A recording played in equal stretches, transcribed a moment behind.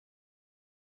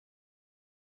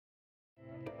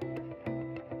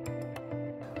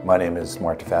My name is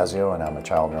Marc DiFazio and I'm a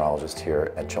child neurologist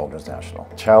here at Children's National.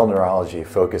 Child neurology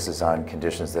focuses on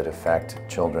conditions that affect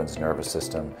children's nervous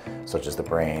system, such as the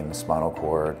brain, spinal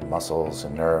cord, muscles,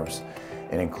 and nerves.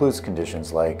 It includes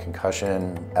conditions like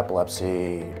concussion,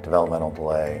 epilepsy, developmental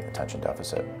delay, attention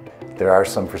deficit. There are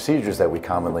some procedures that we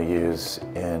commonly use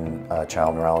in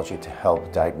child neurology to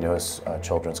help diagnose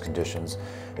children's conditions.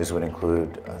 This would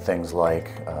include things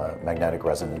like magnetic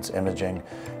resonance imaging,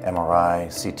 MRI,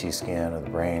 CT scan of the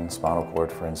brain, spinal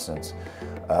cord for instance,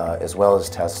 as well as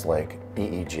tests like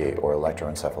EEG or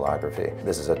electroencephalography.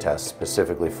 This is a test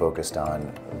specifically focused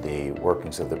on the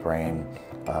workings of the brain,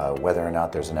 whether or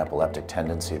not there's an epileptic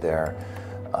tendency there.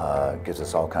 Gives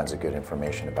us all kinds of good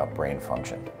information about brain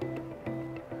function.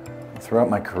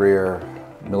 Throughout my career,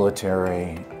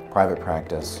 military, private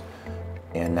practice,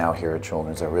 and now here at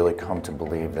Children's, I really come to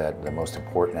believe that the most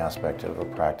important aspect of a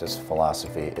practice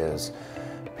philosophy is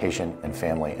patient and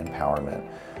family empowerment.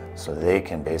 So they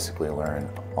can basically learn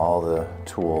all the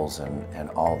tools and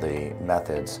all the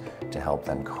methods to help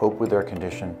them cope with their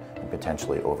condition and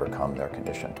potentially overcome their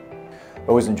condition. I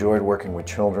always enjoyed working with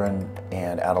children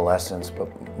and adolescents, but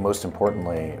most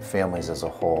importantly, families as a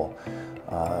whole,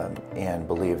 and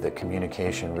believe that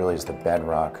communication really is the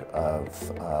bedrock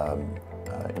of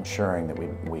ensuring that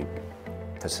we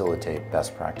facilitate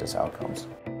best practice outcomes.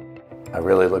 I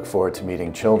really look forward to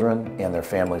meeting children and their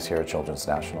families here at Children's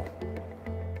National.